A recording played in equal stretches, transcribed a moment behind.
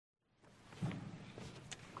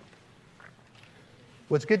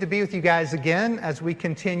Well, it's good to be with you guys again as we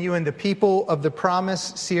continue in the People of the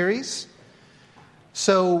Promise series.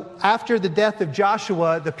 So after the death of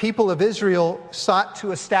Joshua, the people of Israel sought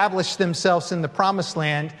to establish themselves in the Promised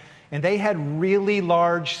Land, and they had really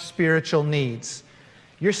large spiritual needs.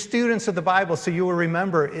 You're students of the Bible, so you will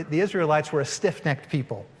remember the Israelites were a stiff-necked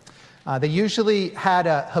people. They usually had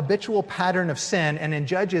a habitual pattern of sin, and in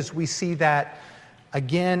Judges we see that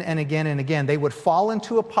again and again and again. They would fall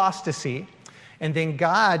into apostasy, and then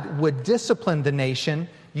God would discipline the nation,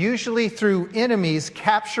 usually through enemies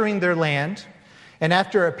capturing their land. And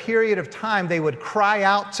after a period of time, they would cry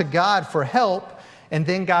out to God for help, and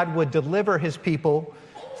then God would deliver his people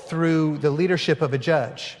through the leadership of a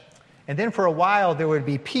judge. And then for a while, there would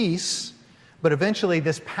be peace, but eventually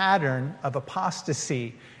this pattern of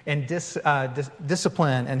apostasy and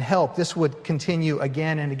discipline and help, this would continue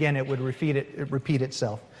again and again. It would repeat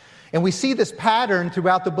itself. And we see this pattern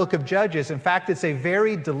throughout the book of Judges. In fact, it's a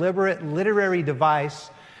very deliberate literary device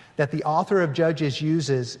that the author of Judges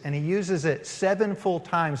uses, and he uses it 7 full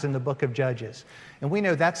times in the book of Judges. And we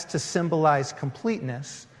know that's to symbolize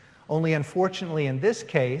completeness, only unfortunately in this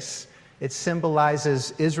case, it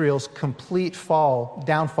symbolizes Israel's complete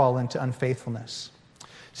downfall into unfaithfulness.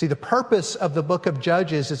 See, the purpose of the book of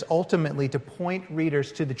Judges is ultimately to point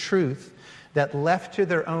readers to the truth that left to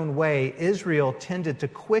their own way, Israel tended to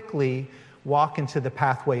quickly walk into the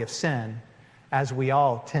pathway of sin, as we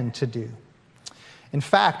all tend to do. In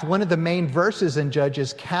fact, one of the main verses in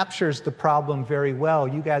Judges captures the problem very well.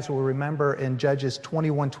 You guys will remember in Judges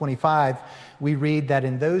 21:25, we read that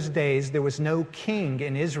in those days there was no king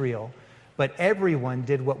in Israel, but everyone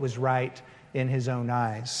did what was right in his own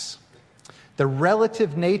eyes. The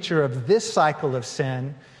relative nature of this cycle of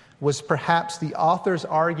sin was perhaps the author's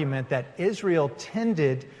argument that Israel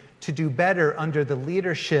tended to do better under the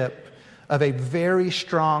leadership of a very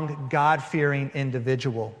strong, God-fearing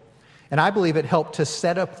individual. And I believe it helped to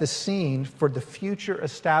set up the scene for the future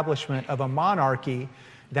establishment of a monarchy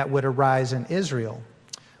that would arise in Israel.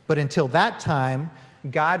 But until that time,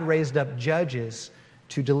 God raised up judges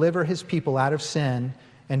to deliver his people out of sin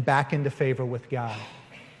and back into favor with God.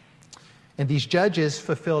 And these judges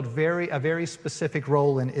fulfilled a very specific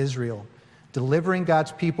role in Israel, delivering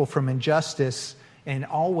God's people from injustice and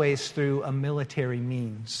always through a military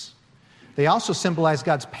means. They also symbolize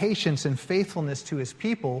God's patience and faithfulness to his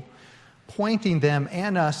people, pointing them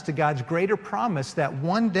and us to God's greater promise that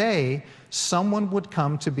one day someone would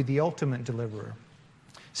come to be the ultimate deliverer,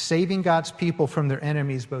 saving God's people from their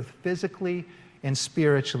enemies both physically and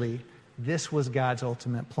spiritually. This was God's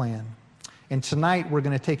ultimate plan. And tonight we're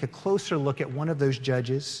going to take a closer look at one of those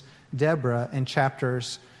judges, Deborah, in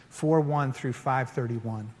chapters 4:1 through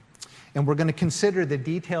 5:31. And we're going to consider the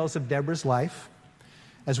details of Deborah's life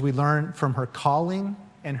as we learn from her calling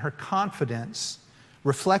and her confidence,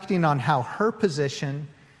 reflecting on how her position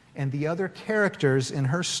and the other characters in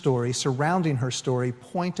her story, surrounding her story,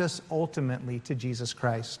 point us ultimately to Jesus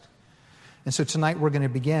Christ. And so tonight we're going to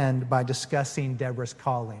begin by discussing Deborah's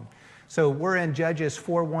calling. So we're in Judges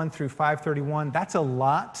 4:1 through 5:31. That's a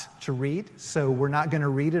lot to read, so we're not going to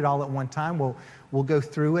read it all at one time. We'll go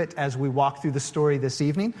through it as we walk through the story this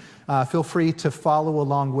evening. Feel free to follow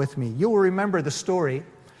along with me. You will remember the story.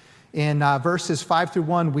 In verses 5 through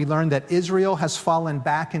 1, we learn that Israel has fallen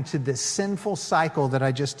back into this sinful cycle that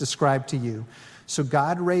I just described to you. So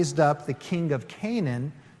God raised up the king of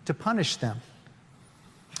Canaan to punish them.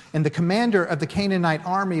 And the commander of the Canaanite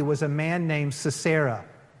army was a man named Sisera.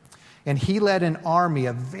 And he led an army,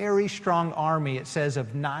 a very strong army, it says,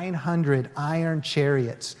 of 900 iron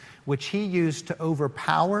chariots, which he used to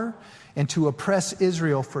overpower and to oppress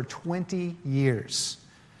Israel for 20 years.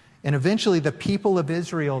 And eventually the people of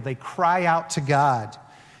Israel, they cry out to God,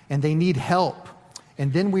 and they need help.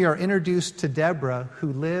 And then we are introduced to Deborah,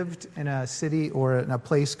 who lived in a city or in a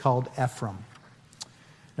place called Ephraim.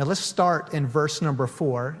 Now let's start in verse number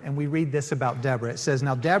 4, and we read this about Deborah. It says,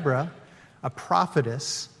 "Now Deborah, a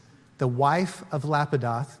prophetess, the wife of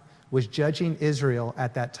Lapidoth, was judging Israel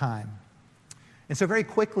at that time." And so very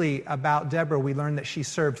quickly about Deborah, we learn that she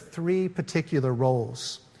served 3 particular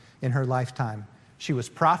roles in her lifetime. She was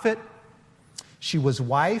prophet, she was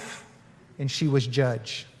wife, and she was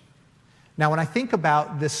judge. Now, when I think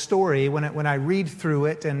about this story, when I read through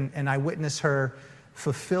it and I witness her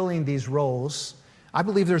fulfilling these roles, I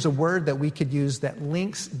believe there's a word that we could use that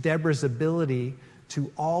links Deborah's ability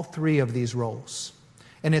to all 3 of these roles.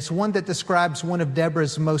 And it's one that describes one of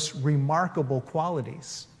Deborah's most remarkable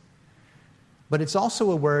qualities. But it's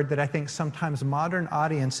also a word that I think sometimes modern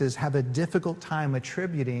audiences have a difficult time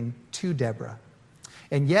attributing to Deborah.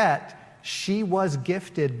 And yet, she was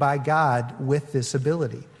gifted by God with this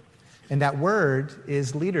ability. And that word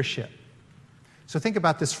is leadership. So think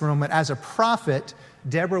about this for a moment. As a prophet,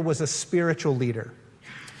 Deborah was a spiritual leader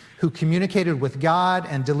who communicated with God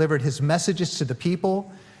and delivered his messages to the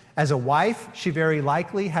people. As a wife, she very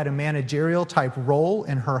likely had a managerial type role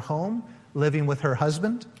in her home, living with her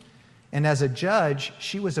husband. And as a judge,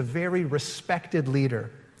 she was a very respected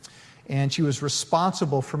leader. And she was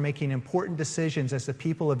responsible for making important decisions as the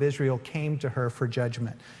people of Israel came to her for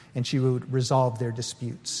judgment. And she would resolve their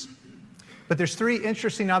disputes. But there's three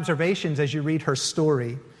interesting observations as you read her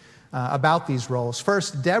story about these roles.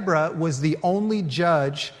 First, Deborah was the only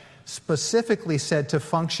judge specifically said to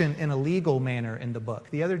function in a legal manner in the book.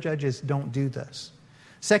 The other judges don't do this.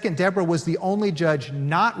 Second, Deborah was the only judge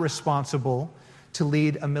not responsible to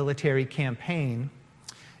lead a military campaign.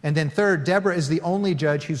 And then third, Deborah is the only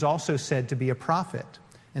judge who's also said to be a prophet.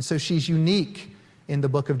 And so she's unique in the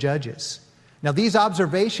book of Judges. Now, these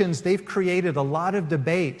observations, they've created a lot of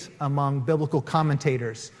debate among biblical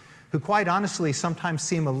commentators who, quite honestly, sometimes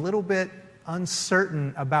seem a little bit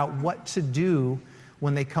uncertain about what to do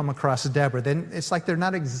when they come across Deborah. Then it's like they're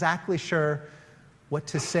not exactly sure what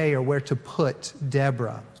to say or where to put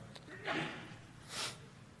Deborah.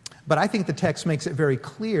 But I think the text makes it very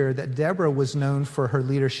clear that Deborah was known for her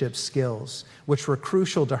leadership skills, which were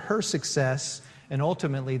crucial to her success and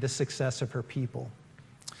ultimately the success of her people.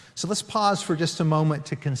 So let's pause for just a moment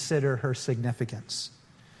to consider her significance.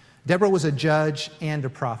 Deborah was a judge and a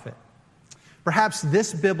prophet. Perhaps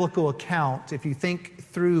this biblical account, if you think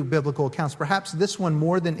through biblical accounts, perhaps this one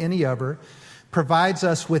more than any other provides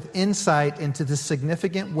us with insight into the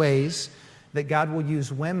significant ways that God will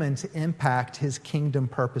use women to impact his kingdom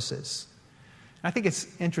purposes. I think it's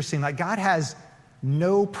interesting, like God has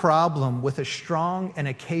no problem with a strong and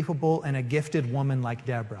a capable and a gifted woman like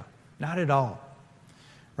Deborah. Not at all.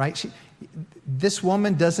 Right? This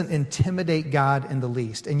woman doesn't intimidate God in the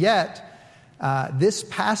least. And yet, this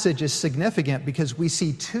passage is significant because we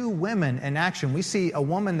see two women in action. We see a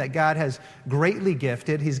woman that God has greatly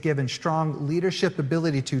gifted. He's given strong leadership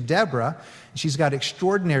ability to Deborah. She's got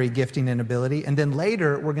extraordinary gifting and ability. And then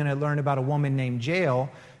later, we're going to learn about a woman named Jael,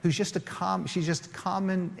 who's just she's just a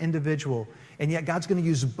common individual. And yet, God's going to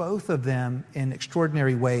use both of them in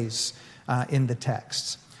extraordinary ways in the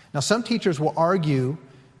text. Now, some teachers will argue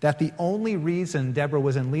that the only reason Deborah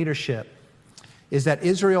was in leadership is that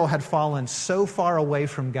Israel had fallen so far away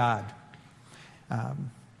from God.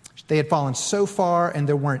 They had fallen so far, and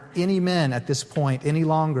there weren't any men at this point any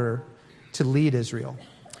longer to lead Israel.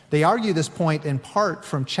 They argue this point in part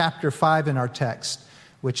from chapter 5 in our text,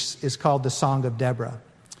 which is called the Song of Deborah,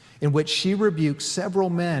 in which she rebukes several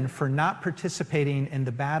men for not participating in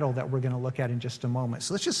the battle that we're going to look at in just a moment.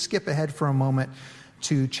 So let's just skip ahead for a moment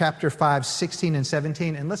to chapter 5, 16 and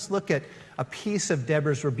 17, and let's look at a piece of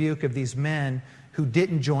Deborah's rebuke of these men who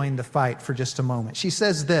didn't join the fight for just a moment. She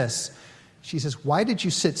says this, she says, "Why did you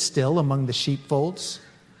sit still among the sheepfolds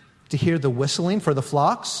to hear the whistling for the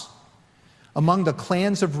flocks? Among the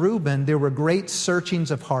clans of Reuben there were great searchings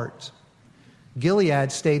of heart.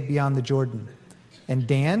 Gilead stayed beyond the Jordan. And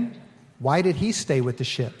Dan, why did he stay with the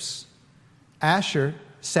ships? Asher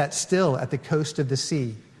sat still at the coast of the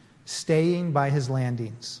sea, staying by his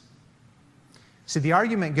landings." See, the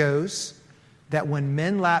argument goes that when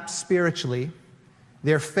men lapse spiritually,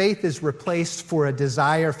 their faith is replaced for a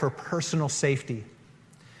desire for personal safety.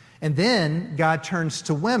 And then God turns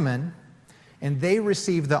to women, and they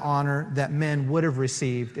receive the honor that men would have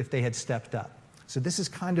received if they had stepped up. So this is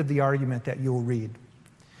kind of the argument that you'll read.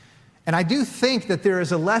 And I do think that there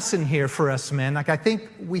is a lesson here for us men. Like, I think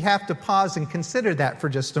we have to pause and consider that for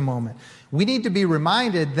just a moment. We need to be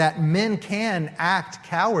reminded that men can act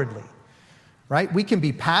cowardly, right? We can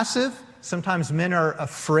be passive. Sometimes men are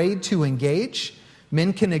afraid to engage.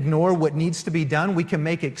 Men can ignore what needs to be done. We can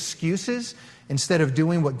make excuses instead of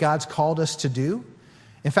doing what God's called us to do.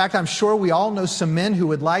 In fact, I'm sure we all know some men who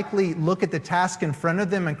would likely look at the task in front of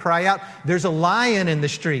them and cry out, "There's a lion in the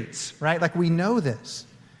streets," right? Like, we know this.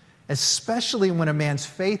 Especially when a man's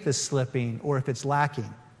faith is slipping or if it's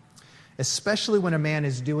lacking. Especially when a man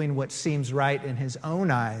is doing what seems right in his own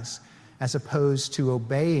eyes as opposed to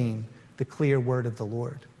obeying the clear word of the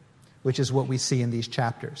Lord, which is what we see in these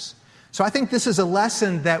chapters. So I think this is a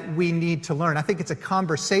lesson that we need to learn. I think it's a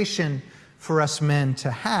conversation for us men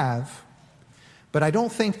to have, but I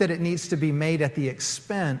don't think that it needs to be made at the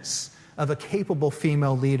expense of a capable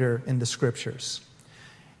female leader in the Scriptures.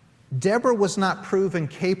 Deborah was not proven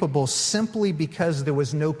capable simply because there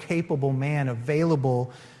was no capable man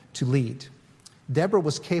available to lead. Deborah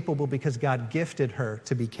was capable because God gifted her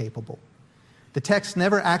to be capable. The text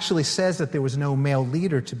never actually says that there was no male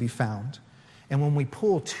leader to be found. And when we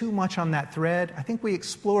pull too much on that thread, I think we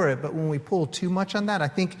explore it, but when we pull too much on that, I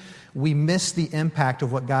think we miss the impact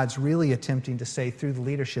of what God's really attempting to say through the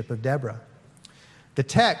leadership of Deborah. The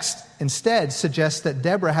text instead suggests that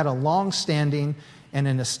Deborah had a long-standing and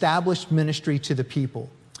an established ministry to the people.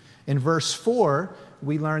 In verse 4,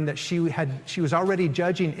 we learn that she was already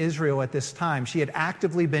judging Israel at this time. She had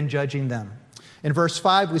actively been judging them. In verse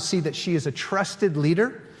 5, we see that she is a trusted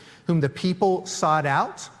leader whom the people sought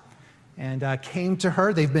out and came to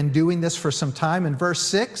her. They've been doing this for some time. In verse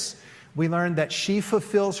 6, we learn that she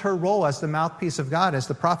fulfills her role as the mouthpiece of God, as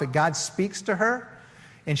the prophet. God speaks to her,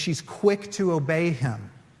 and she's quick to obey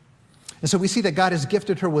him. And so we see that God has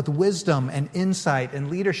gifted her with wisdom and insight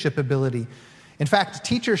and leadership ability. In fact,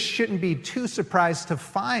 teachers shouldn't be too surprised to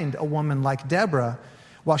find a woman like Deborah.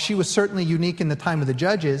 While she was certainly unique in the time of the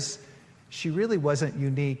judges, she really wasn't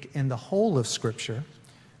unique in the whole of Scripture.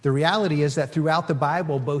 The reality is that throughout the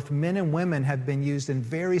Bible, both men and women have been used in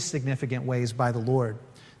very significant ways by the Lord.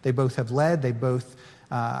 They both have led, they both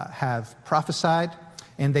have prophesied,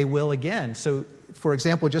 and they will again. So, for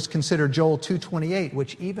example, just consider Joel 2:28,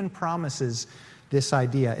 which even promises this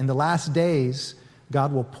idea. In the last days,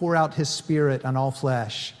 God will pour out his Spirit on all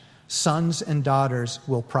flesh. Sons and daughters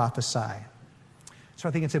will prophesy. So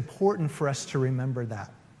I think it's important for us to remember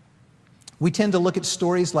that. We tend to look at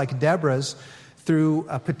stories like Deborah's through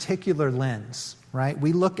a particular lens, right?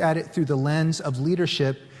 We look at it through the lens of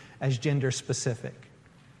leadership as gender specific.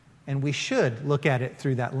 And we should look at it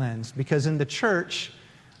through that lens, because in the church,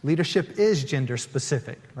 leadership is gender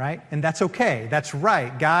specific, right? And that's okay. That's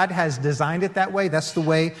right. God has designed it that way. That's the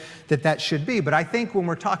way that should be. But I think when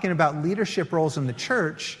we're talking about leadership roles in the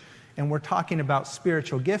church and we're talking about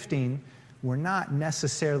spiritual gifting, we're not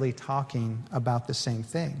necessarily talking about the same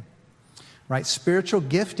thing, right? Spiritual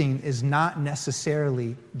gifting is not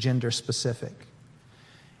necessarily gender specific.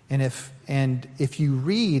 And if you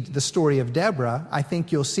read the story of Deborah, I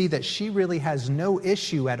think you'll see that she really has no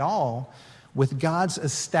issue at all with God's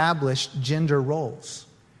established gender roles.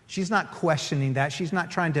 She's not questioning that. She's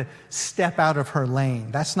not trying to step out of her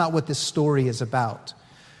lane. That's not what this story is about.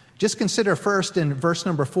 Just consider first in verse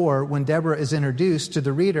number 4, when Deborah is introduced to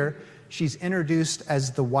the reader, she's introduced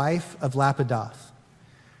as the wife of Lapidoth.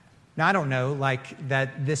 Now, I don't know,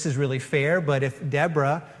 that this is really fair, but if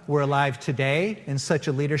Deborah were alive today in such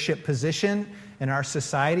a leadership position in our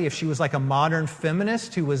society, if she was like a modern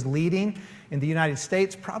feminist who was leading in the United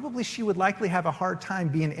States, probably she would likely have a hard time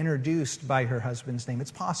being introduced by her husband's name.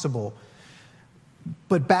 It's possible.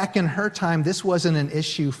 But back in her time, this wasn't an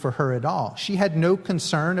issue for her at all. She had no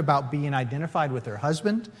concern about being identified with her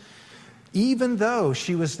husband, even though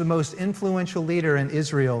she was the most influential leader in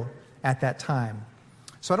Israel at that time.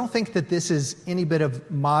 So I don't think that this is any bit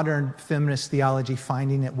of modern feminist theology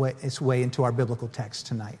finding its way into our biblical text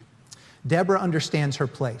tonight. Deborah understands her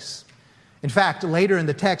place. In fact, later in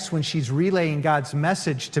the text, when she's relaying God's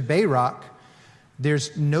message to Barak,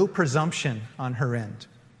 there's no presumption on her end.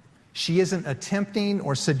 She isn't attempting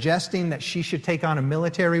or suggesting that she should take on a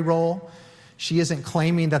military role. She isn't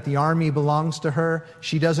claiming that the army belongs to her.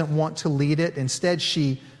 She doesn't want to lead it. Instead,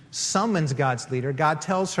 she summons God's leader. God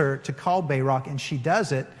tells her to call Barak, and she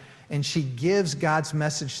does it. And she gives God's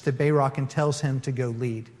message to Barak and tells him to go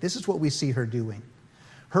lead. This is what we see her doing.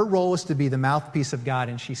 Her role is to be the mouthpiece of God,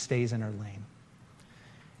 and she stays in her lane.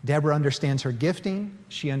 Deborah understands her gifting,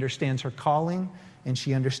 she understands her calling, and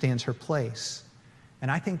she understands her place. And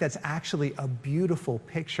I think that's actually a beautiful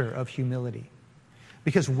picture of humility.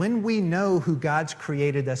 Because when we know who God's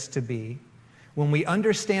created us to be, when we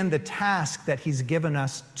understand the task that he's given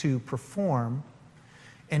us to perform,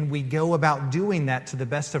 and we go about doing that to the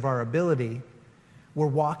best of our ability, we're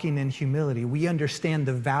walking in humility. We understand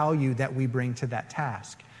the value that we bring to that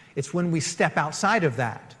task. It's when we step outside of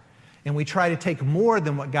that and we try to take more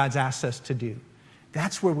than what God's asked us to do.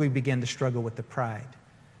 That's where we begin to struggle with the pride.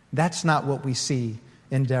 That's not what we see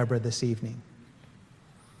in Deborah this evening.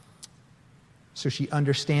 So she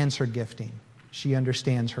understands her gifting. She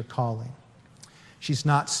understands her calling. She's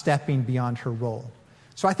not stepping beyond her role.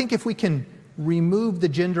 So I think if we can remove the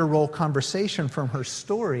gender role conversation from her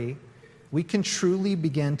story, we can truly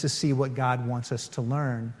begin to see what God wants us to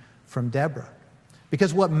learn from Deborah.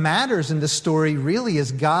 Because what matters in this story really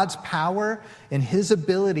is God's power and his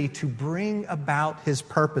ability to bring about his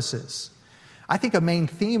purposes. I think a main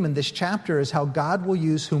theme in this chapter is how God will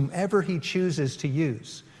use whomever he chooses to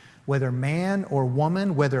use. Whether man or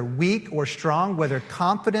woman, whether weak or strong, whether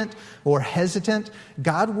confident or hesitant,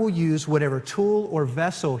 God will use whatever tool or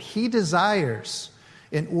vessel he desires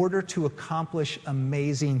in order to accomplish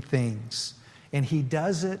amazing things. And he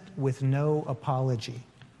does it with no apology.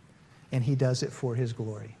 And he does it for his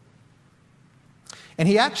glory. And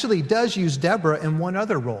he actually does use Deborah in one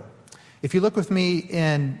other role. If you look with me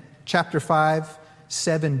in chapter 5,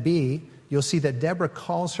 7b, you'll see that Deborah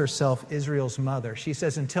calls herself Israel's mother. She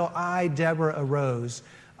says, until I, Deborah, arose,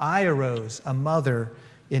 a mother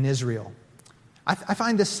in Israel. I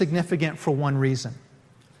find this significant for one reason.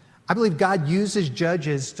 I believe God uses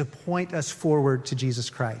Judges to point us forward to Jesus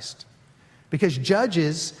Christ. Because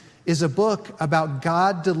Judges is a book about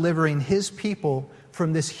God delivering his people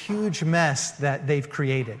from this huge mess that they've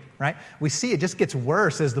created, right? We see it just gets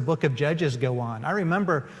worse as the book of Judges go on. I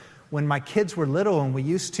remember when my kids were little and we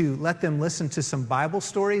used to let them listen to some Bible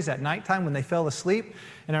stories at nighttime when they fell asleep.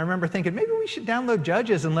 And I remember thinking, maybe we should download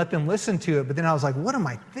Judges and let them listen to it. But then I was like, what am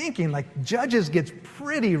I thinking? Like, Judges gets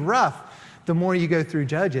pretty rough the more you go through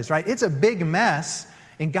Judges, right? It's a big mess,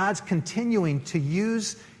 and God's continuing to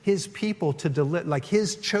use his people to deliver, like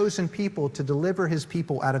his chosen people, to deliver his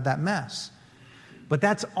people out of that mess. But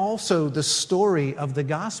that's also the story of the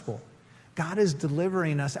gospel. God is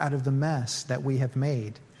delivering us out of the mess that we have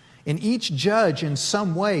made. And each judge in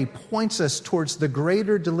some way points us towards the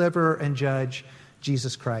greater deliverer and judge,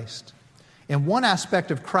 Jesus Christ. And one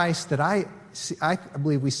aspect of Christ that I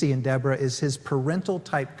believe we see in Deborah is his parental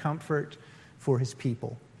type comfort for his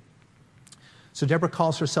people. So Deborah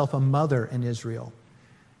calls herself a mother in Israel.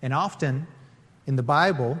 And often in the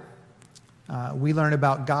Bible, we learn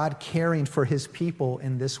about God caring for his people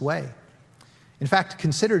in this way. In fact,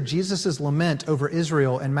 consider Jesus' lament over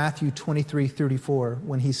Israel in Matthew 23:34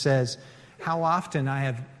 when he says, how often I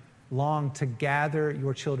have longed to gather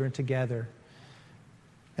your children together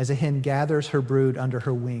as a hen gathers her brood under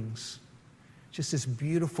her wings. Just this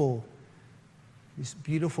beautiful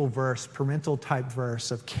verse, parental type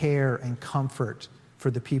verse of care and comfort for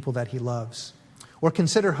the people that he loves. Or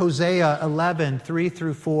consider Hosea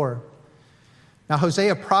 11:3-4. Now,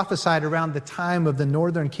 Hosea prophesied around the time of the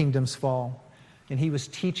northern kingdom's fall, and he was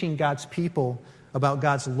teaching God's people about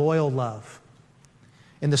God's loyal love.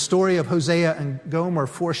 And the story of Hosea and Gomer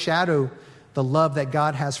foreshadow the love that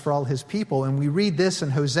God has for all his people. And we read this in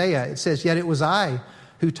Hosea. It says, yet it was I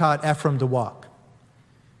who taught Ephraim to walk.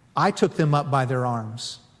 I took them up by their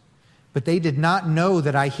arms, but they did not know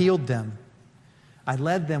that I healed them. I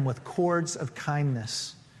led them with cords of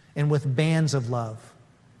kindness and with bands of love.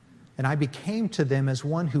 And I became to them as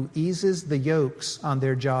one who eases the yokes on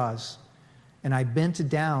their jaws, and I bent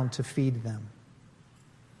down to feed them.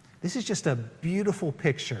 This is just a beautiful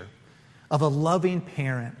picture of a loving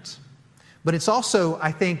parent. But it's also,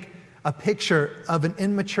 I think, a picture of an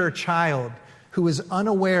immature child who is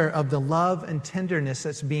unaware of the love and tenderness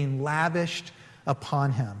that's being lavished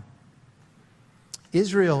upon him.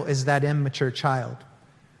 Israel is that immature child,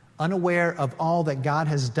 unaware of all that God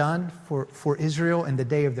has done for Israel in the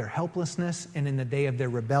day of their helplessness and in the day of their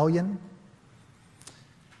rebellion.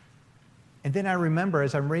 And then I remember,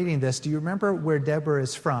 as I'm reading this, do you remember where Deborah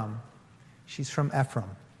is from? She's from Ephraim.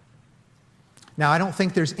 Now, I don't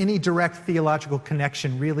think there's any direct theological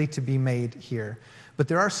connection really to be made here, but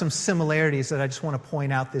there are some similarities that I just want to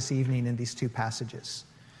point out this evening in these two passages.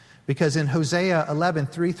 Because in Hosea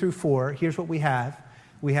 11:3-4, here's what we have.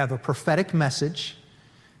 We have a prophetic message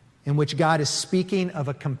in which God is speaking of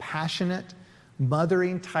a compassionate,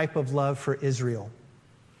 mothering type of love for Israel,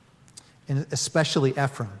 and especially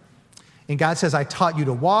Ephraim. And God says, I taught you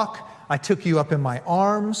to walk, I took you up in my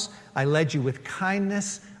arms, I led you with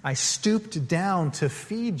kindness, I stooped down to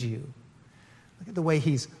feed you. Look at the way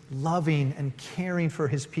he's loving and caring for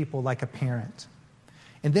his people like a parent.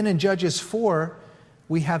 And then in Judges 4,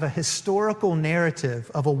 we have a historical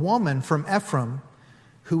narrative of a woman from Ephraim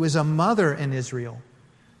who is a mother in Israel,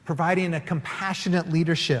 providing a compassionate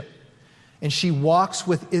leadership. And she walks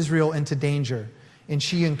with Israel into danger. And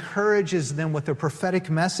she encourages them with a prophetic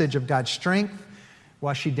message of God's strength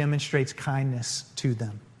while she demonstrates kindness to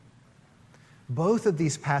them. Both of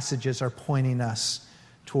these passages are pointing us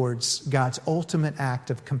towards God's ultimate act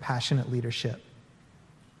of compassionate leadership.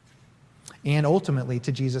 And ultimately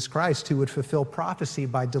to Jesus Christ, who would fulfill prophecy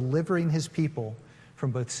by delivering his people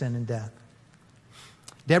from both sin and death.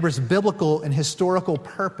 Deborah's biblical and historical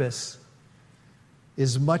purpose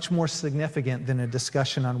is much more significant than a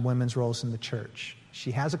discussion on women's roles in the church.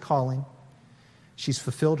 She has a calling, she's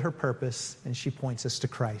fulfilled her purpose, and she points us to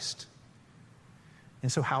Christ. And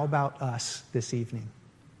so how about us this evening?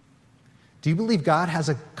 Do you believe God has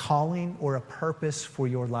a calling or a purpose for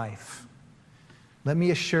your life? Let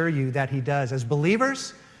me assure you that he does. As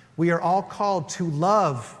believers, we are all called to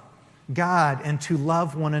love God and to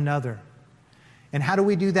love one another. And how do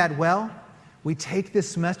we do that well? We take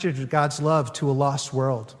this message of God's love to a lost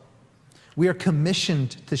world. We are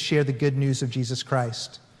commissioned to share the good news of Jesus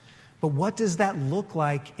Christ. But what does that look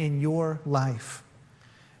like in your life?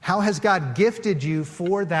 How has God gifted you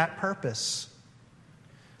for that purpose?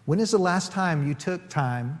 When is the last time you took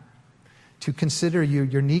time to consider your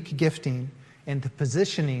unique gifting and the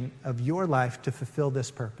positioning of your life to fulfill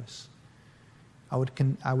this purpose? I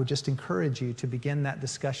would just encourage you to begin that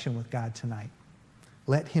discussion with God tonight.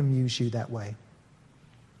 Let him use you that way.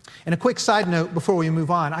 And a quick side note before we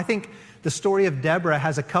move on. I think the story of Deborah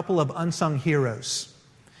has a couple of unsung heroes.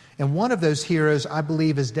 And one of those heroes, I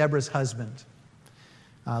believe, is Deborah's husband,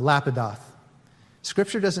 Lapidoth.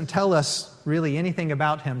 Scripture doesn't tell us really anything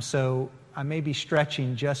about him, so I may be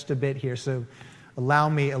stretching just a bit here. So allow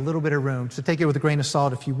me a little bit of room. So take it with a grain of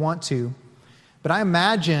salt if you want to. But I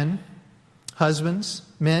imagine, husbands,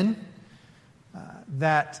 men,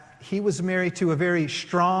 that he was married to a very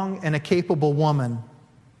strong and a capable woman.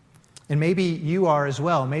 And maybe you are as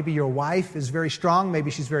well. Maybe your wife is very strong.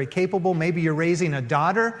 Maybe she's very capable. Maybe you're raising a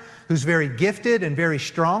daughter who's very gifted and very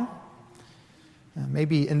strong.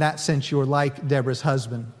 Maybe in that sense you're like Deborah's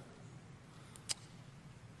husband.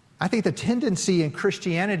 I think the tendency in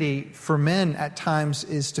Christianity for men at times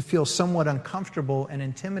is to feel somewhat uncomfortable and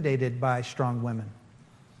intimidated by strong women,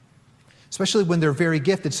 especially when they're very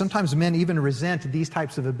gifted. Sometimes men even resent these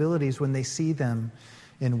types of abilities when they see them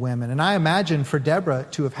in women. And I imagine for Deborah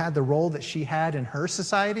to have had the role that she had in her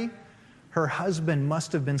society, her husband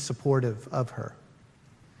must have been supportive of her.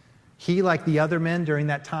 He, like the other men during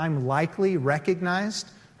that time, likely recognized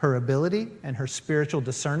her ability and her spiritual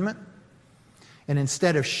discernment. And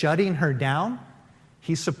instead of shutting her down,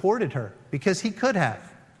 he supported her because he could have.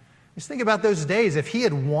 Just think about those days. If he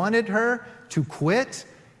had wanted her to quit,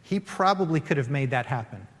 he probably could have made that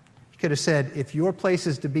happen. He could have said, if your place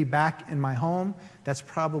is to be back in my home, that's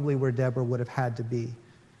probably where Deborah would have had to be.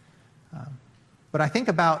 But I think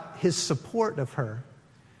about his support of her,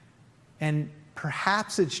 and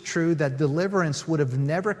perhaps it's true that deliverance would have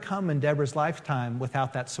never come in Deborah's lifetime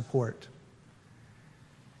without that support.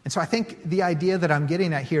 And so I think the idea that I'm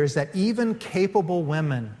getting at here is that even capable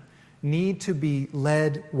women need to be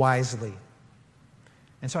led wisely.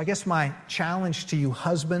 And so I guess my challenge to you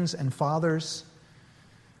husbands and fathers,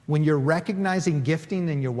 when you're recognizing gifting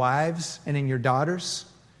in your wives and in your daughters,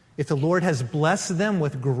 if the Lord has blessed them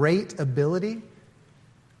with great ability,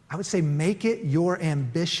 I would say make it your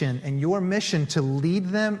ambition and your mission to lead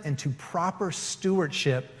them into proper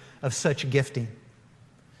stewardship of such gifting.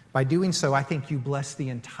 By doing so, I think you bless the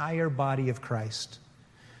entire body of Christ.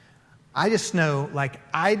 I just know, like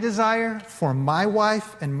I desire for my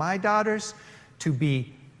wife and my daughters to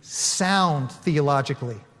be sound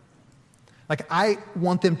theologically. Like I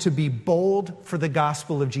want them to be bold for the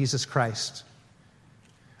gospel of Jesus Christ.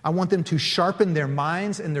 I want them to sharpen their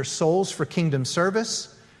minds and their souls for kingdom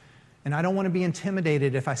service. And I don't want to be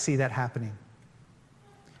intimidated if I see that happening.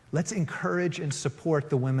 Let's encourage and support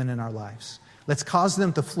the women in our lives. Let's cause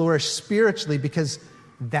them to flourish spiritually because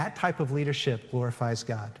that type of leadership glorifies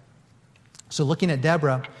God. So looking at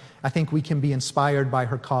Deborah, I think we can be inspired by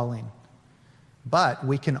her calling. But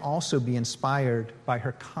we can also be inspired by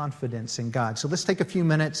her confidence in God. So let's take a few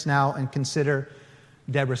minutes now and consider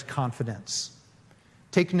Deborah's confidence.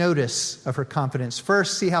 Take notice of her confidence.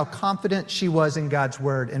 First, see how confident she was in God's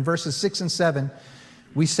word. In verses 6 and 7,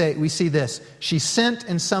 we see this. She sent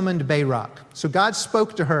and summoned Barak. So God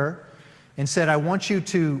spoke to her and said, I want you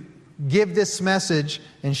to give this message.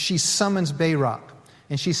 And she summons Barak.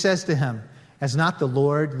 And she says to him, has not the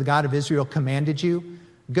Lord, the God of Israel, commanded you?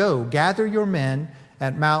 Go, gather your men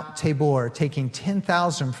at Mount Tabor, taking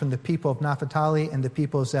 10,000 from the people of Naphtali and the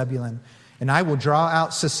people of Zebulun. And I will draw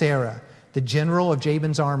out Sisera, the general of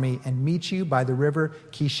Jabin's army, and meet you by the river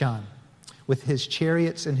Kishon with his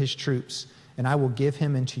chariots and his troops, and I will give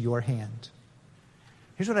him into your hand.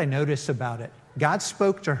 Here's what I notice about it. God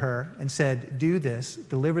spoke to her and said, do this,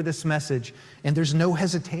 deliver this message, and there's no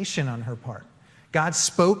hesitation on her part. God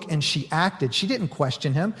spoke and she acted. She didn't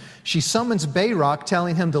question him. She summons Barak,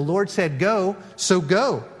 telling him the Lord said go, so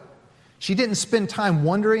go. She didn't spend time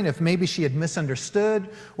wondering if maybe she had misunderstood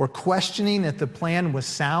or questioning if the plan was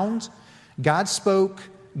sound. God spoke,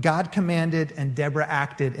 God commanded, and Deborah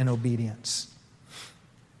acted in obedience.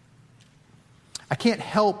 I can't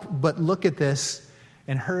help but look at this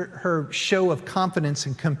and her show of confidence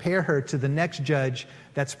and compare her to the next judge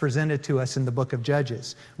that's presented to us in the book of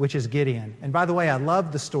Judges, which is Gideon. And by the way, I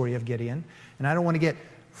love the story of Gideon, and I don't want to get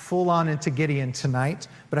full on into Gideon tonight,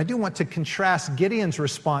 but I do want to contrast Gideon's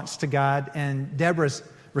response to God and Deborah's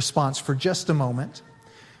response for just a moment.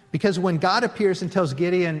 Because when God appears and tells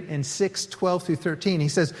Gideon in 6:12 through 13, he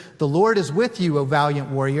says, the Lord is with you, O valiant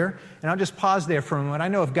warrior. And I'll just pause there for a moment. I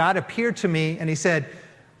know if God appeared to me and he said,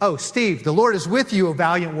 oh, Steve, the Lord is with you, a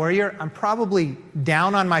valiant warrior, I'm probably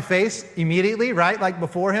down on my face immediately, right? Like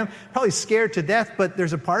before him, probably scared to death, but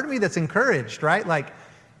there's a part of me that's encouraged, right? Like,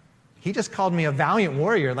 he just called me a valiant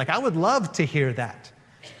warrior. Like, I would love to hear that.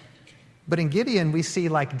 But in Gideon, we see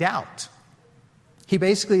like doubt. He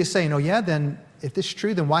basically is saying, oh yeah, then if this is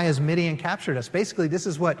true, then why has Midian captured us? Basically, this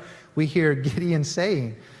is what we hear Gideon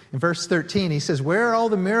saying. In verse 13, he says, where are all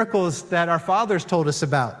the miracles that our fathers told us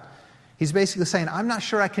about? He's basically saying, I'm not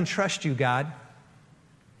sure I can trust you, God.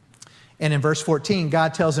 And in verse 14,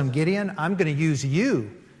 God tells him, Gideon, I'm going to use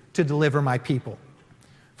you to deliver my people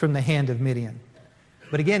from the hand of Midian.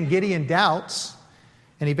 But again, Gideon doubts,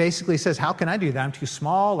 and he basically says, how can I do that? I'm too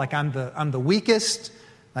small, like I'm the weakest,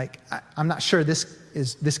 like I'm not sure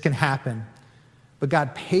this can happen. But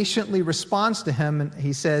God patiently responds to him, and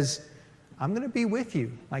he says, I'm going to be with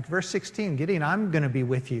you. Like verse 16, Gideon, I'm going to be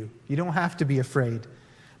with you. You don't have to be afraid.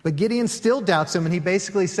 But Gideon still doubts him, and he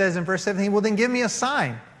basically says in verse 17, well, then give me a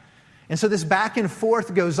sign. And so this back and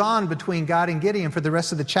forth goes on between God and Gideon for the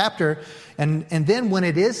rest of the chapter. And then when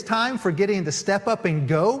it is time for Gideon to step up and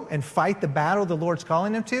go and fight the battle the Lord's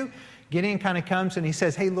calling him to, Gideon kind of comes and he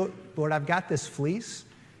says, hey, Lord, I've got this fleece,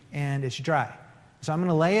 and it's dry. So I'm going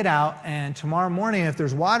to lay it out, and tomorrow morning, if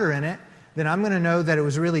there's water in it, then I'm going to know that it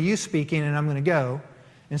was really you speaking, and I'm going to go.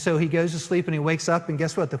 And so he goes to sleep, and he wakes up, and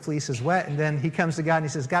guess what? The fleece is wet. And then he comes to God, and he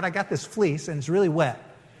says, God, I got this fleece, and it's really wet.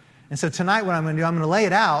 And so tonight what I'm going to do, I'm going to lay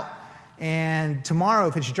it out, and tomorrow,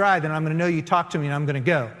 if it's dry, then I'm going to know you talked to me, and I'm going to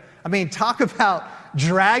go. I mean, talk about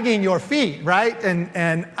dragging your feet, right?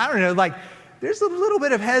 And I don't know, like, there's a little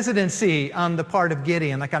bit of hesitancy on the part of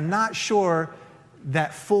Gideon. Like, I'm not sure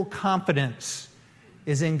that full confidence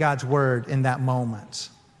is in God's word in that moment.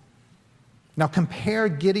 Now compare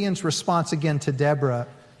Gideon's response again to Deborah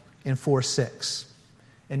in 4:6.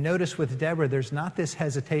 And notice with Deborah, there's not this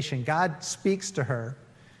hesitation. God speaks to her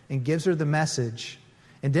and gives her the message.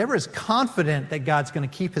 And Deborah is confident that God's going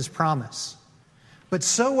to keep his promise. But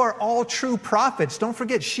so are all true prophets. Don't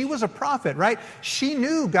forget, she was a prophet, right? She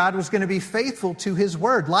knew God was going to be faithful to his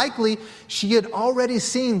word. Likely, she had already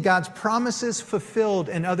seen God's promises fulfilled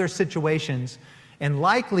in other situations. And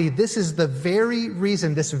likely, this is the very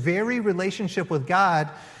reason, this very relationship with God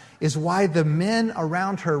is why the men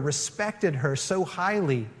around her respected her so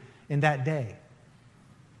highly in that day.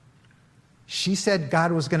 She said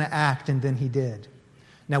God was going to act, and then he did.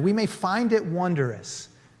 Now, we may find it wondrous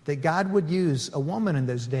that God would use a woman in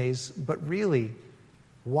those days, but really,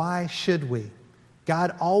 why should we?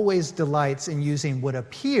 God always delights in using what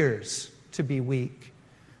appears to be weak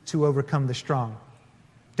to overcome the strong.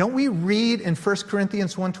 Don't we read in 1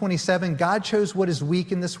 Corinthians 1:27, God chose what is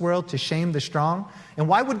weak in this world to shame the strong? And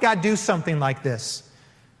why would God do something like this?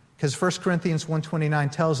 Because 1 Corinthians 1:29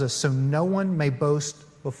 tells us, so no one may boast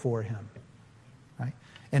before him. Right?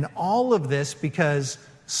 And all of this because,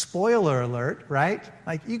 spoiler alert, right?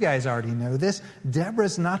 Like you guys already know this,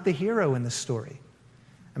 Deborah's not the hero in this story.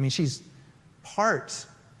 I mean, she is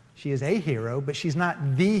a hero, but she's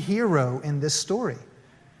not the hero in this story.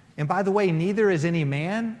 And by the way, neither is any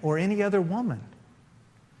man or any other woman.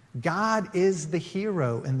 God is the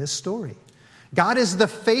hero in this story. God is the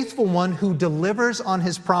faithful one who delivers on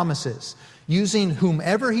his promises, using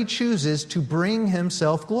whomever he chooses to bring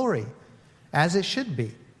himself glory, as it should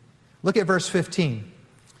be. Look at verse 15,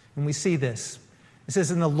 and we see this. It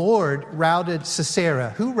says, and the Lord routed Sisera.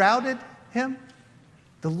 Who routed him?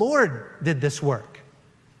 The Lord did this work.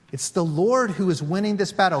 It's the Lord who is winning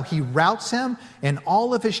this battle. He routs him and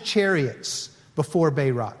all of his chariots before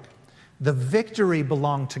Barak. The victory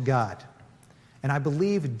belonged to God. And I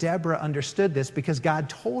believe Deborah understood this because God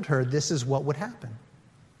told her this is what would happen.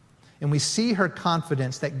 And we see her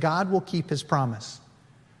confidence that God will keep his promise.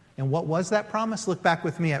 And what was that promise? Look back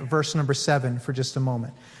with me at verse number 7 for just a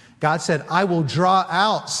moment. God said, I will draw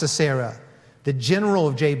out Sisera, the general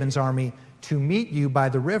of Jabin's army, to meet you by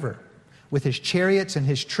the river, with his chariots and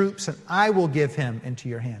his troops, and I will give him into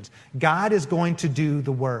your hands. God is going to do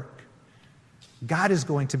the work. God is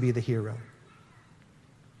going to be the hero.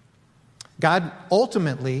 God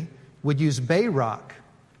ultimately would use Barak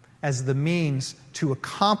as the means to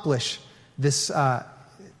accomplish this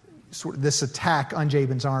attack on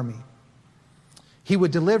Jabin's army.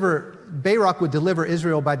 Barak would deliver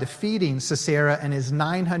Israel by defeating Sisera and his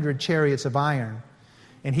 900 chariots of iron.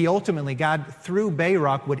 And he ultimately, God, through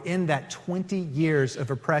Barak, would end that 20 years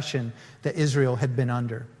of oppression that Israel had been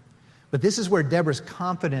under. But this is where Deborah's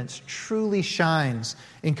confidence truly shines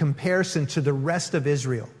in comparison to the rest of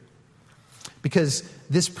Israel. Because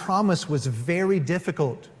this promise was very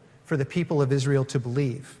difficult for the people of Israel to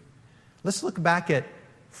believe. Let's look back at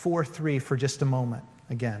 4:3 for just a moment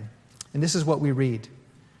again. And this is what we read.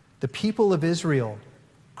 The people of Israel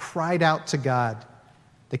cried out to God.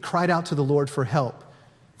 They cried out to the Lord for help,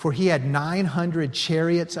 for he had 900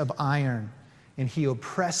 chariots of iron, and he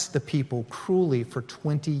oppressed the people cruelly for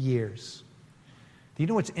 20 years. Do you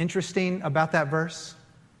know what's interesting about that verse?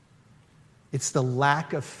 It's the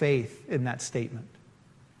lack of faith in that statement.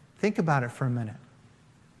 Think about it for a minute.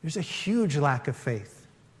 There's a huge lack of faith.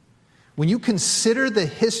 When you consider the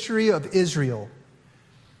history of Israel,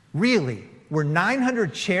 really, were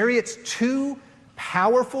 900 chariots too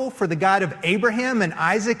powerful for the God of Abraham and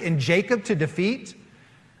Isaac and Jacob to defeat?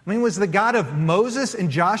 I mean, was the God of Moses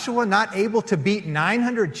and Joshua not able to beat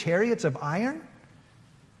 900 chariots of iron?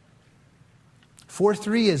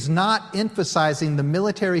 4:3 is not emphasizing the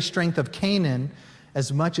military strength of Canaan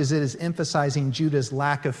as much as it is emphasizing Judah's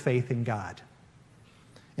lack of faith in God.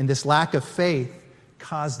 And this lack of faith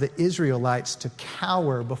caused the Israelites to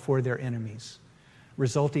cower before their enemies,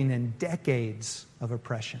 resulting in decades of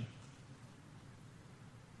oppression.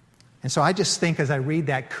 And so I just think as I read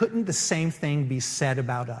that, couldn't the same thing be said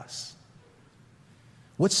about us?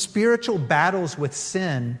 What spiritual battles with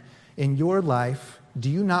sin in your life do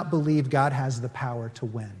you not believe God has the power to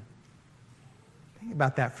win? Think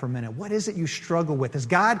about that for a minute. What is it you struggle with? Does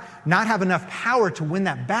God not have enough power to win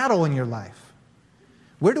that battle in your life?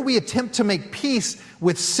 Where do we attempt to make peace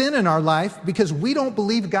with sin in our life because we don't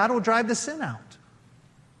believe God will drive the sin out?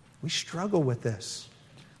 We struggle with this.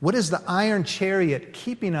 What is the iron chariot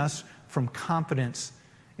keeping us from confidence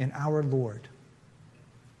in our Lord?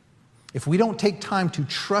 If we don't take time to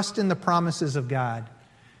trust in the promises of God,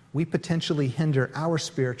 we potentially hinder our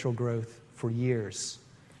spiritual growth for years,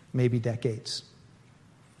 maybe decades.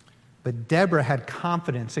 But Deborah had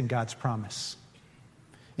confidence in God's promise.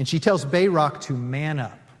 And she tells Barak to man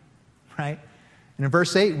up, right? And in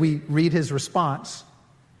verse 8, we read his response.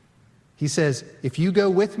 He says, "If you go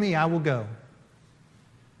with me, I will go.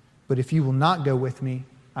 But if you will not go with me,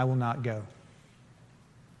 I will not go."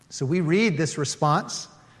 So we read this response,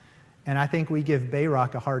 and I think we give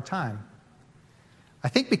Barak a hard time. I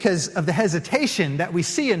think because of the hesitation that we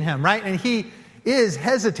see in him, right? And he is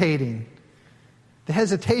hesitating. The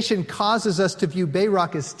hesitation causes us to view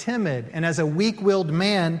Barak as timid and as a weak-willed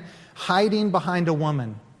man hiding behind a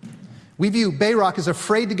woman. We view Barak as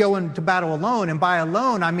afraid to go into battle alone, and by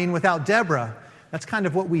alone, I mean without Deborah. That's kind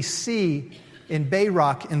of what we see in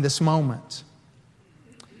Barak in this moment.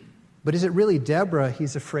 But is it really Deborah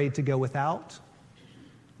he's afraid to go without?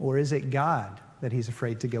 Or is it God that he's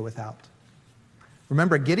afraid to go without?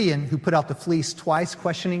 Remember Gideon, who put out the fleece twice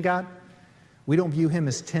questioning God? We don't view him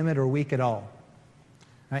as timid or weak at all.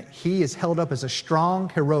 Right? He is held up as a strong,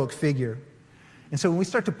 heroic figure. And so when we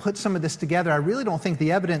start to put some of this together, I really don't think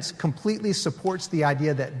the evidence completely supports the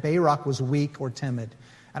idea that Barak was weak or timid.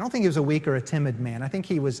 I don't think he was a weak or a timid man. I think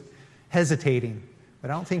he was hesitating, but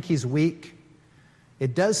I don't think he's weak.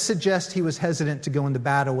 It does suggest he was hesitant to go into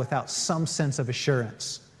battle without some sense of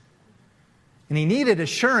assurance. And he needed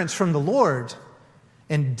assurance from the Lord,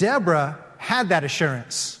 and Deborah had that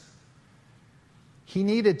assurance. He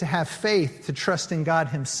needed to have faith to trust in God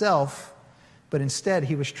himself, but instead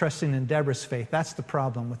he was trusting in Deborah's faith. That's the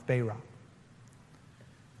problem with Barak.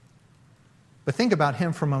 But think about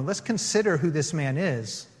him for a moment. Let's consider who this man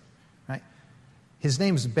is. Right? His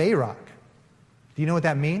name's Barak. Do you know what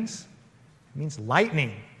that means? It means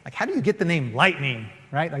lightning. Like, how do you get the name Lightning?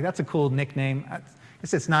 Right? Like, that's a cool nickname. I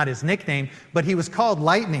guess it's not his nickname, but he was called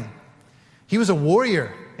Lightning. He was a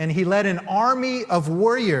warrior, and he led an army of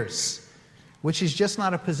warriors, which is just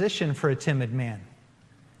not a position for a timid man.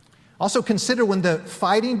 Also consider when the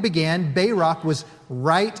fighting began, Barak was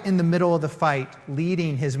right in the middle of the fight,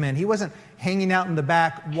 leading his men. He wasn't hanging out in the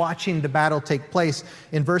back, watching the battle take place.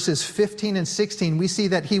 In verses 15 and 16, we see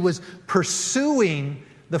that he was pursuing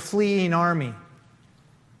the fleeing army.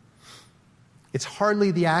 It's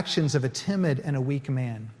hardly the actions of a timid and a weak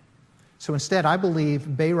man. So instead, I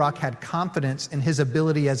believe Barak had confidence in his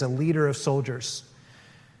ability as a leader of soldiers.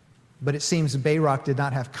 But it seems Barak did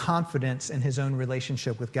not have confidence in his own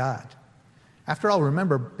relationship with God. After all,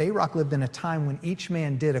 remember, Barak lived in a time when each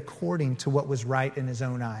man did according to what was right in his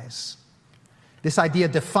own eyes. This idea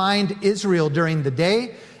defined Israel during the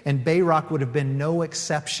day, and Barak would have been no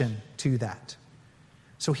exception to that.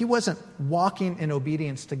 So he wasn't walking in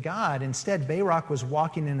obedience to God. Instead, Barak was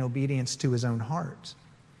walking in obedience to his own heart.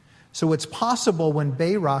 So it's possible when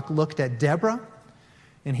Barak looked at Deborah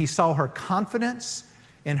and he saw her confidence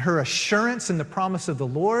and her assurance in the promise of the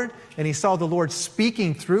Lord, and he saw the Lord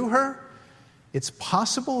speaking through her, it's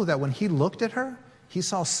possible that when he looked at her, he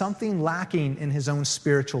saw something lacking in his own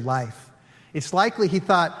spiritual life. It's likely he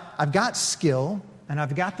thought, I've got skill, and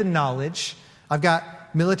I've got the knowledge, I've got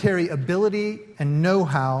military ability and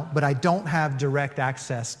know-how, but I don't have direct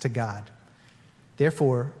access to God.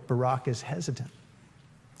 Therefore, Barak is hesitant.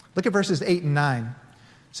 Look at verses 8 and 9.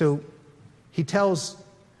 So he tells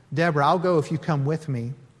Deborah, I'll go if you come with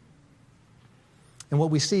me. And what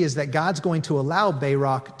we see is that God's going to allow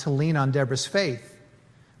Barak to lean on Deborah's faith,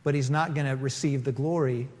 but he's not going to receive the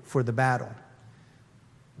glory for the battle.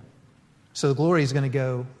 So the glory is going to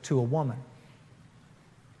go to a woman.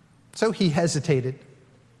 So he hesitated,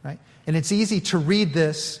 right? And it's easy to read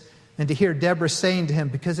this and to hear Deborah saying to him,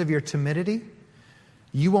 because of your timidity,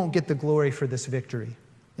 you won't get the glory for this victory.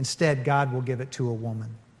 Instead, God will give it to a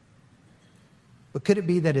woman. But could it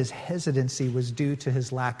be that his hesitancy was due to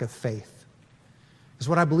his lack of faith? Because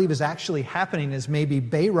what I believe is actually happening is maybe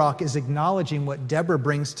Barak is acknowledging what Deborah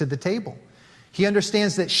brings to the table. He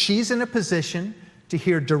understands that she's in a position to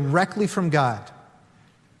hear directly from God.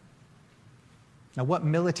 Now, what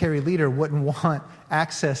military leader wouldn't want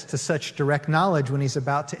access to such direct knowledge when he's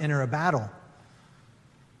about to enter a battle?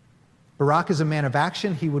 Barak is a man of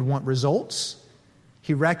action. He would want results.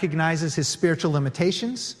 He recognizes his spiritual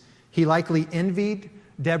limitations. He likely envied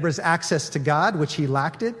Deborah's access to God, which he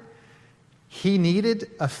lacked it. He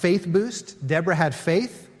needed a faith boost. Deborah had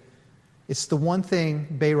faith. It's the one thing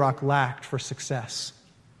Barak lacked for success.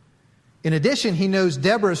 In addition, he knows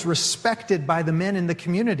Deborah is respected by the men in the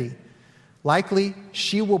community. Likely,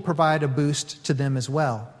 she will provide a boost to them as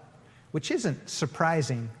well, which isn't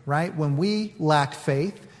surprising, right? When we lack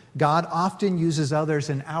faith, God often uses others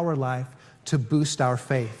in our life to boost our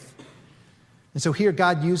faith. And so here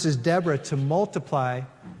God uses Deborah to multiply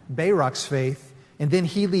Barak's faith, and then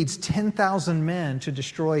he leads 10,000 men to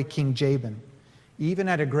destroy King Jabin, even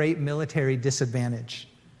at a great military disadvantage.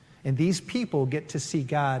 And these people get to see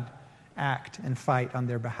God act and fight on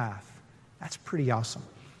their behalf. That's pretty awesome.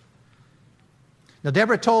 Now,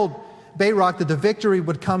 Deborah told Barak that the victory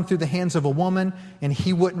would come through the hands of a woman and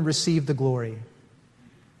he wouldn't receive the glory.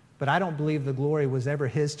 But I don't believe the glory was ever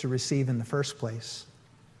his to receive in the first place.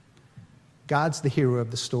 God's the hero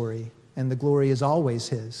of the story, and the glory is always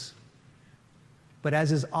his. But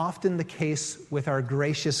as is often the case with our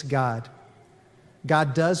gracious God,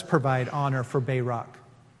 God does provide honor for Barak.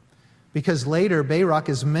 Because later, Barak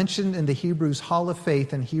is mentioned in the Hebrews Hall of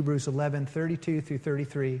Faith in Hebrews 11:32 through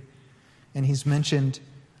 33, and he's mentioned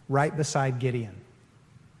right beside Gideon.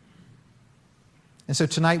 And so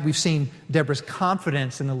tonight we've seen Deborah's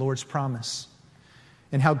confidence in the Lord's promise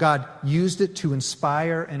and how God used it to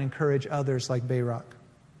inspire and encourage others like Barak.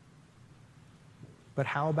 But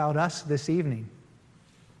how about us this evening?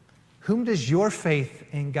 Whom does your faith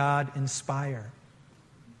in God inspire?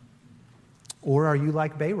 Or are you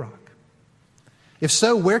like Barak? If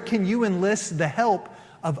so, where can you enlist the help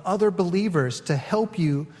of other believers to help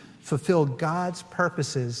you fulfill God's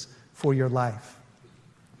purposes for your life?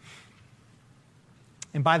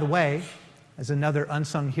 And by the way, as another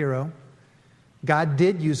unsung hero, God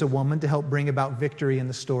did use a woman to help bring about victory in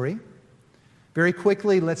the story. Very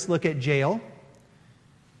quickly, let's look at Jael.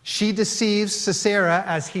 She deceives Sisera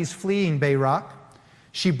as he's fleeing Barak.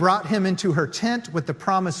 She brought him into her tent with the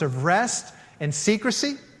promise of rest and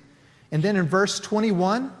secrecy. And then in verse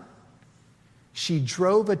 21, she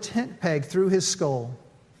drove a tent peg through his skull.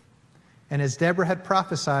 And as Deborah had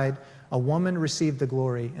prophesied, a woman received the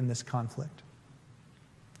glory in this conflict.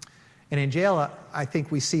 And in Jael, I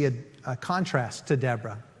think we see a contrast to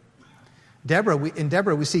Deborah. In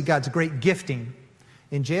Deborah, we see God's great gifting.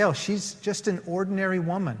 In Jael, she's just an ordinary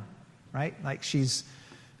woman, right? Like she's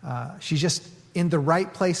just in the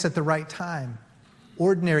right place at the right time.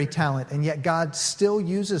 Ordinary talent, and yet God still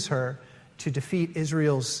uses her to defeat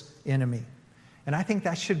Israel's enemy. And I think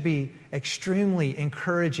that should be extremely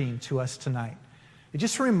encouraging to us tonight. It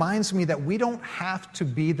just reminds me that we don't have to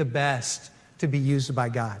be the best to be used by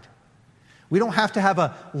God. We don't have to have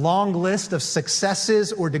a long list of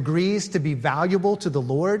successes or degrees to be valuable to the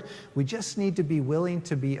Lord. We just need to be willing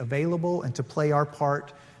to be available and to play our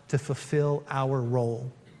part to fulfill our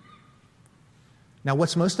role. Now,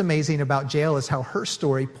 what's most amazing about Jael is how her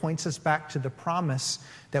story points us back to the promise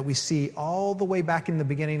that we see all the way back in the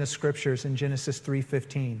beginning of Scriptures in Genesis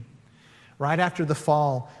 3:15. Right after the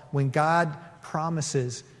fall, when God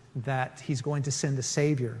promises that he's going to send a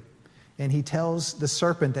Savior, and he tells the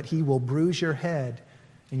serpent that he will bruise your head,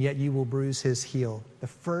 and yet you will bruise his heel. The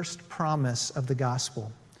first promise of the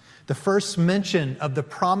gospel. The first mention of the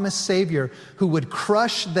promised Savior who would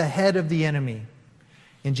crush the head of the enemy.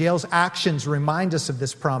 And Jael's actions remind us of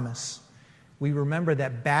this promise. We remember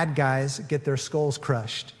that bad guys get their skulls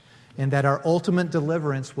crushed, and that our ultimate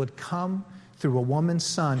deliverance would come through a woman's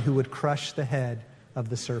son who would crush the head of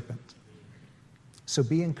the serpent. So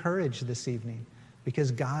be encouraged this evening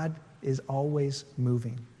because God is always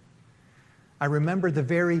moving. I remember the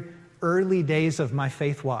very early days of my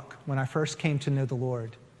faith walk when I first came to know the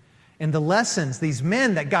Lord. And the lessons, these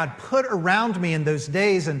men that God put around me in those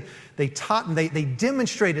days, and they taught and they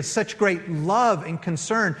demonstrated such great love and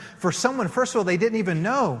concern for someone, first of all, they didn't even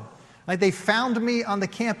know. Like, they found me on the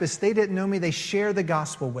campus. They didn't know me. They shared the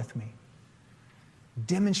gospel with me,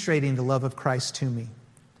 demonstrating the love of Christ to me.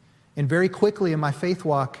 And very quickly in my faith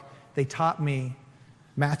walk, they taught me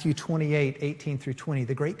Matthew 28, 18 through 20,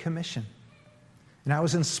 the Great Commission. And I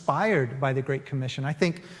was inspired by the Great Commission. I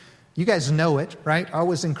think you guys know it, right? I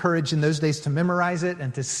was encouraged in those days to memorize it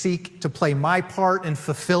and to seek to play my part in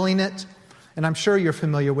fulfilling it. And I'm sure you're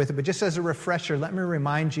familiar with it, but just as a refresher, let me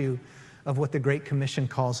remind you of what the Great Commission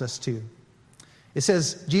calls us to. It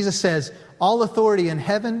says, Jesus says, "All authority in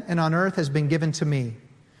heaven and on earth has been given to me.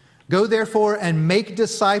 Go therefore and make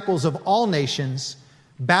disciples of all nations,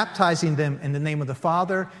 baptizing them in the name of the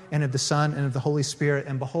Father and of the Son and of the Holy Spirit.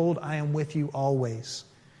 And behold, I am with you always,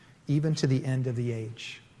 even to the end of the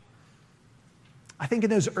age." I think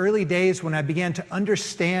in those early days when I began to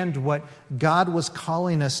understand what God was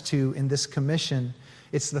calling us to in this commission,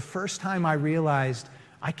 it's the first time I realized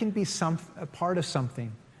I can be a part of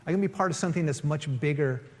something. I can be part of something that's much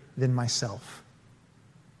bigger than myself.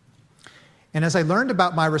 And as I learned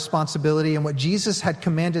about my responsibility and what Jesus had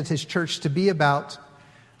commanded his church to be about,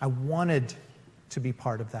 I wanted to be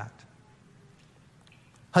part of that.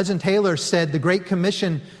 Hudson Taylor said, "The Great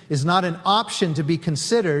Commission is not an option to be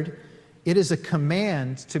considered. It is a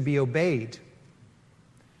command to be obeyed."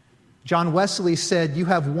 John Wesley said, "You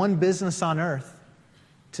have one business on earth,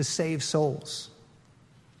 to save souls."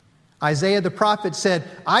 Isaiah the prophet said,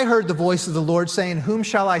 "I heard the voice of the Lord saying, 'Whom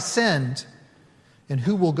shall I send? And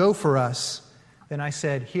who will go for us?' Then I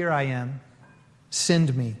said, 'Here I am,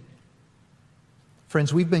 send me.'"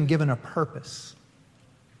 Friends, we've been given a purpose,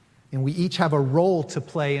 and we each have a role to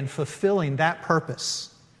play in fulfilling that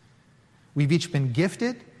purpose. We've each been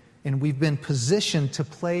gifted, and we've been positioned to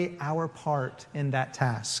play our part in that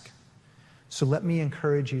task. So let me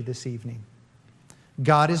encourage you this evening.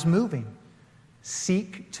 God is moving.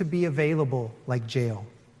 Seek to be available like Jael.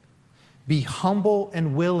 Be humble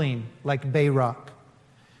and willing like Barak.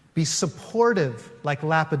 Be supportive like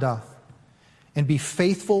Lapidoth. And be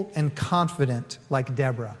faithful and confident like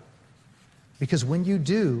Deborah. Because when you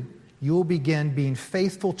do, you will begin being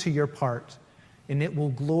faithful to your part, and it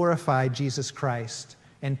will glorify Jesus Christ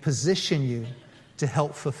and position you to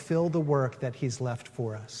help fulfill the work that he's left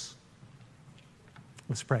for us.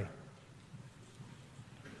 Let's pray.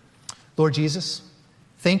 Lord Jesus,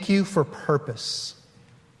 thank you for purpose.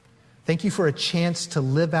 Thank you for a chance to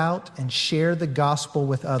live out and share the gospel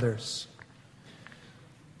with others.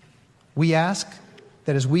 We ask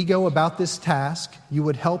that as we go about this task, you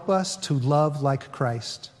would help us to love like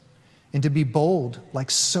Christ and to be bold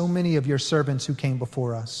like so many of your servants who came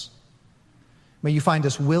before us. May you find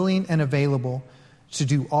us willing and available to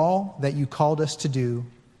do all that you called us to do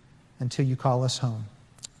until you call us home.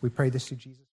 We pray this through Jesus.